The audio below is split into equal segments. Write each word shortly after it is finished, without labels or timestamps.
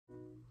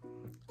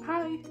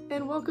Hi,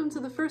 and welcome to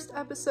the first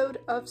episode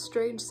of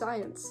Strange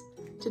Science.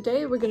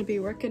 Today we're going to be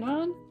working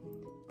on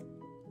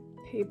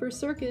paper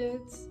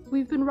circuits.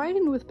 We've been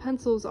writing with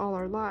pencils all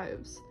our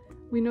lives.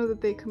 We know that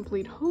they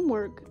complete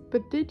homework,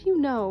 but did you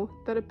know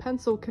that a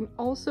pencil can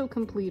also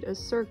complete a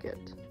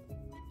circuit?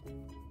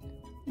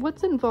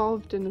 What's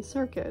involved in a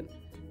circuit?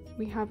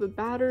 We have a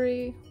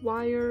battery,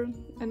 wire,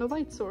 and a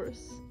light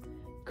source.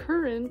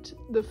 Current,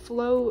 the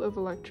flow of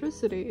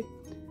electricity,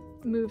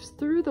 moves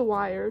through the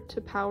wire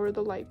to power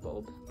the light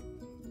bulb.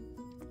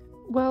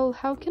 Well,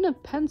 how can a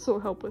pencil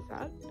help with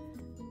that?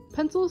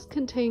 Pencils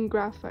contain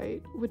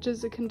graphite, which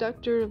is a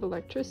conductor of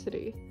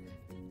electricity.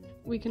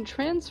 We can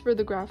transfer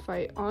the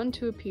graphite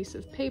onto a piece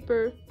of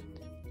paper,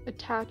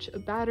 attach a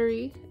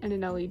battery and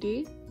an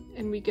LED,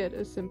 and we get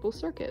a simple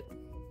circuit.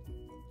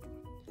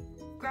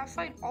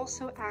 Graphite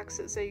also acts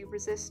as a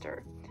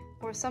resistor,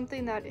 or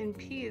something that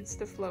impedes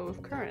the flow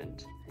of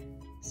current.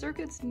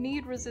 Circuits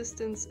need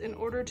resistance in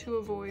order to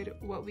avoid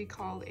what we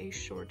call a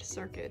short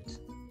circuit.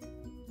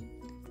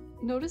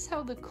 Notice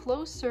how the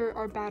closer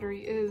our battery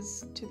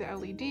is to the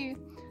LED,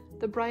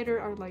 the brighter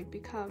our light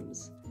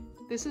becomes.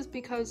 This is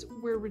because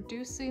we're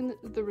reducing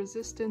the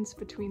resistance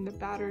between the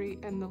battery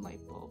and the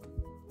light bulb.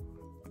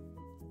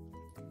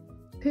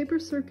 Paper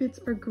circuits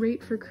are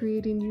great for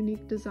creating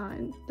unique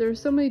design. There are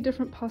so many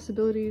different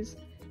possibilities,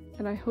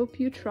 and I hope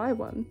you try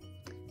one.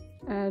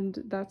 And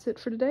that's it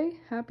for today.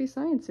 Happy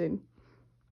sciencing!